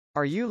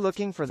Are you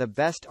looking for the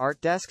best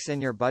art desks in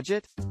your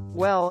budget?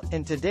 Well,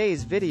 in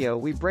today's video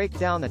we break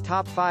down the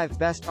top 5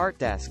 best art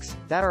desks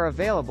that are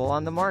available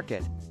on the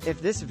market.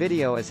 If this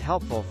video is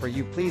helpful for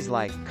you, please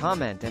like,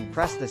 comment and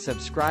press the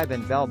subscribe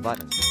and bell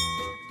button.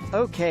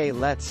 Okay,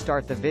 let's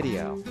start the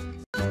video.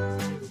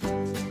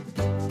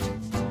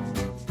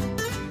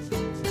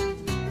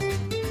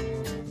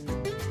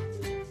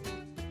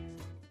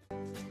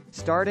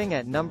 Starting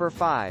at number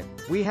 5,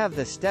 we have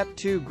the Step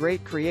 2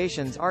 Great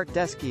Creations Art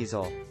Desk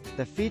Easel.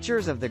 The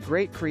features of the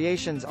Great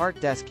Creations Art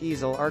Desk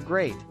Easel are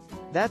great.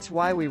 That's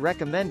why we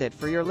recommend it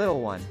for your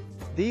little one.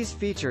 These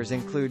features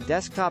include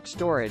desktop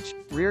storage,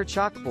 rear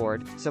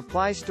chalkboard,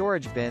 supply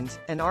storage bins,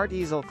 and art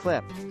easel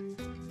clip.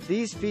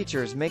 These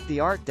features make the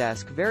art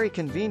desk very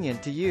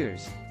convenient to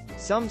use.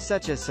 Some,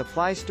 such as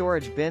supply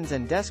storage bins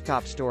and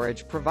desktop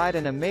storage, provide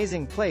an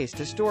amazing place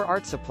to store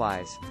art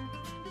supplies.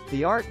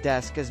 The art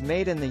desk is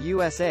made in the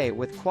USA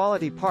with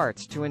quality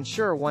parts to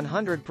ensure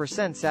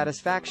 100%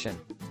 satisfaction.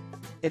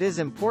 It is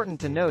important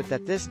to note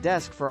that this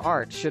desk for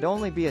art should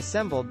only be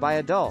assembled by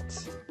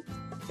adults.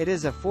 It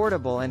is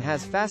affordable and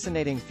has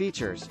fascinating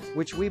features,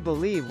 which we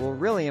believe will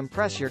really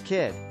impress your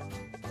kid.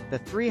 The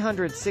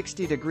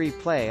 360-degree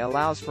play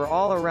allows for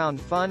all-around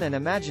fun and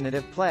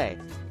imaginative play.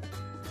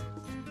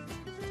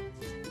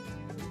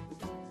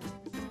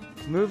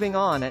 Moving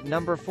on, at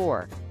number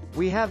 4,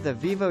 we have the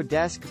VIVO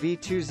Desk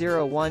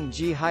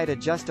V201G Height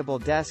Adjustable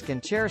Desk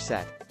and Chair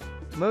Set.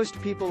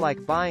 Most people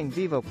like buying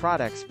VIVO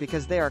products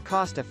because they are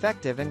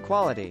cost-effective and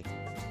quality.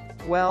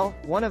 Well,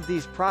 one of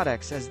these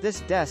products is this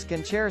desk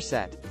and chair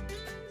set.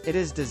 It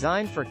is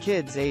designed for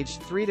kids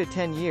aged 3 to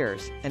 10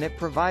 years, and it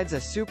provides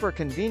a super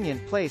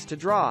convenient place to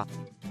draw.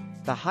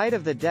 The height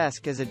of the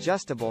desk is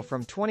adjustable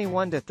from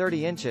 21 to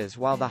 30 inches,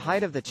 while the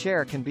height of the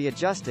chair can be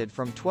adjusted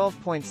from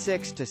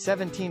 12.6 to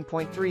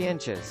 17.3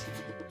 inches.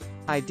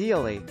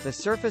 Ideally, the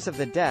surface of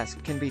the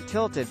desk can be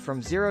tilted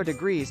from 0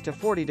 degrees to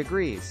 40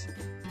 degrees.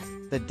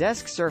 The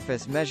desk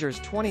surface measures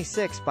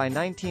 26 by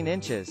 19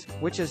 inches,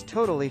 which is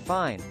totally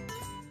fine.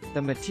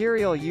 The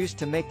material used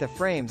to make the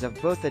frames of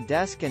both the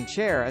desk and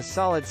chair is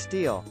solid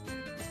steel.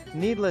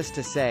 Needless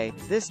to say,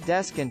 this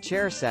desk and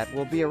chair set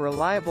will be a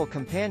reliable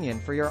companion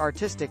for your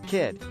artistic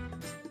kid.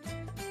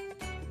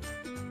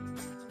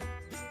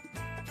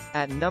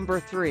 At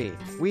number 3,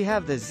 we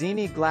have the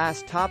ZENY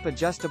Glass Top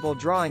Adjustable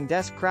Drawing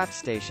Desk Craft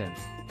Station.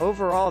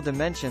 Overall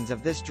dimensions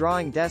of this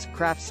drawing desk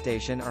craft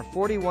station are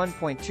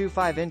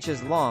 41.25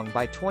 inches long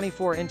by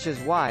 24 inches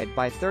wide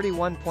by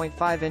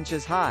 31.5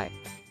 inches high.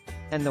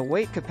 And the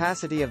weight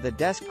capacity of the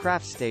desk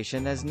craft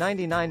station is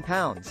 99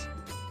 pounds.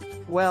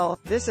 Well,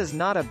 this is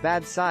not a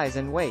bad size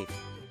and weight.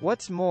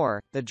 What's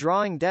more, the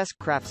drawing desk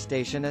craft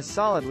station is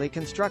solidly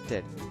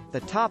constructed.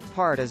 The top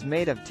part is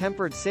made of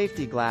tempered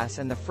safety glass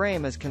and the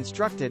frame is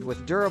constructed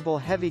with durable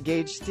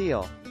heavy-gauge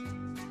steel.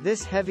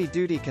 This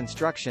heavy-duty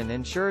construction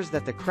ensures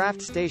that the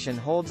craft station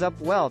holds up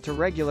well to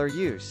regular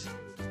use.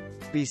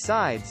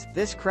 Besides,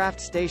 this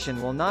craft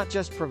station will not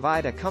just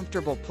provide a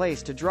comfortable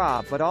place to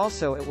draw, but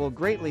also it will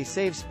greatly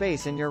save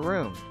space in your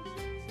room.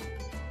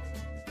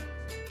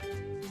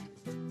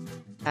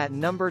 At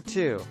number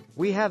 2,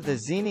 we have the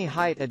ZENY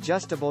Height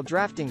Adjustable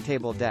Drafting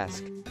Table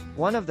Desk.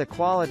 One of the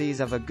qualities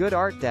of a good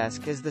art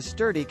desk is the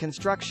sturdy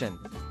construction.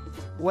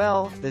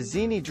 Well, the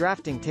ZENY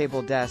Drafting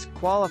Table Desk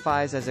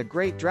qualifies as a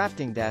great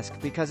drafting desk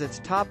because its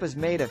top is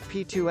made of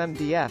P2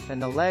 MDF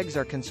and the legs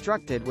are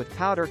constructed with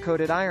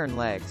powder-coated iron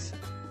legs.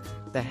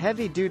 The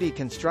heavy-duty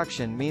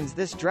construction means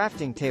this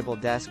drafting table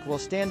desk will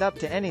stand up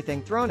to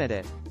anything thrown at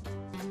it.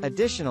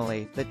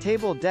 Additionally, the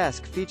table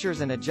desk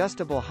features an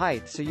adjustable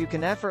height so you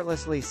can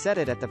effortlessly set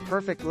it at the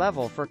perfect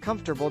level for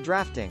comfortable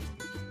drafting.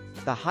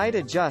 The height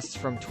adjusts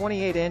from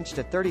 28 inch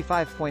to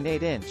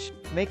 35.8 inch,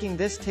 making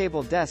this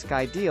table desk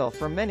ideal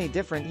for many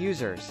different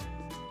users.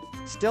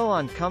 Still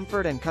on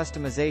comfort and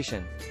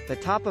customization, the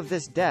top of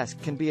this desk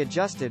can be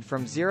adjusted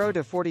from 0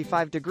 to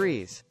 45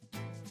 degrees.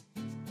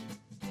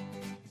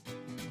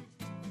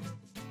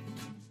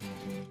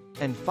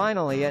 And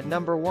finally, at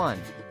number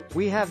 1,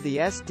 we have the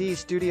SD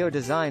Studio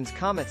Designs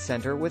Comet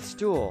Center with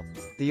Stool.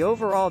 The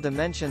overall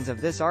dimensions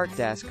of this art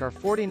desk are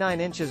 49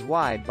 inches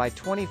wide by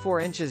 24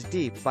 inches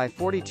deep by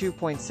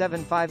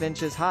 42.75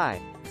 inches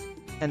high.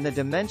 And the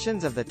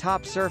dimensions of the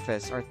top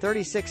surface are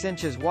 36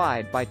 inches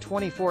wide by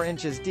 24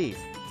 inches deep.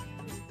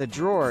 The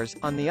drawers,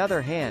 on the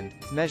other hand,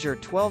 measure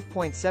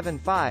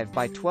 12.75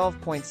 by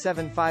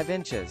 12.75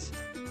 inches.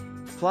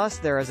 Plus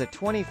there is a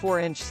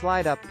 24-inch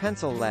slide-up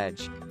pencil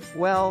ledge.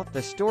 Well,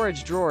 the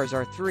storage drawers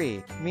are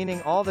 3, meaning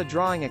all the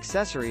drawing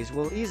accessories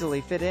will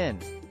easily fit in.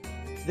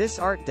 This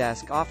art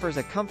desk offers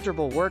a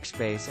comfortable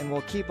workspace and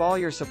will keep all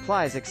your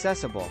supplies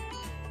accessible.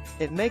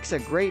 It makes a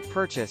great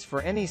purchase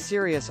for any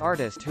serious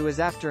artist who is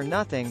after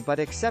nothing but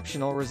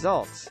exceptional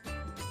results.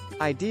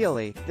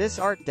 Ideally, this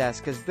art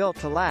desk is built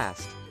to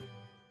last.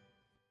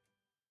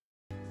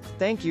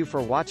 Thank you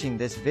for watching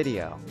this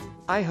video.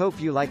 I hope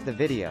you like the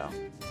video.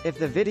 If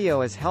the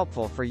video is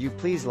helpful for you,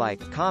 please like,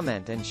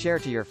 comment and share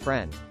to your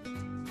friend.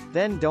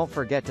 Then don't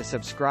forget to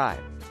subscribe.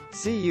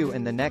 See you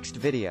in the next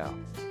video.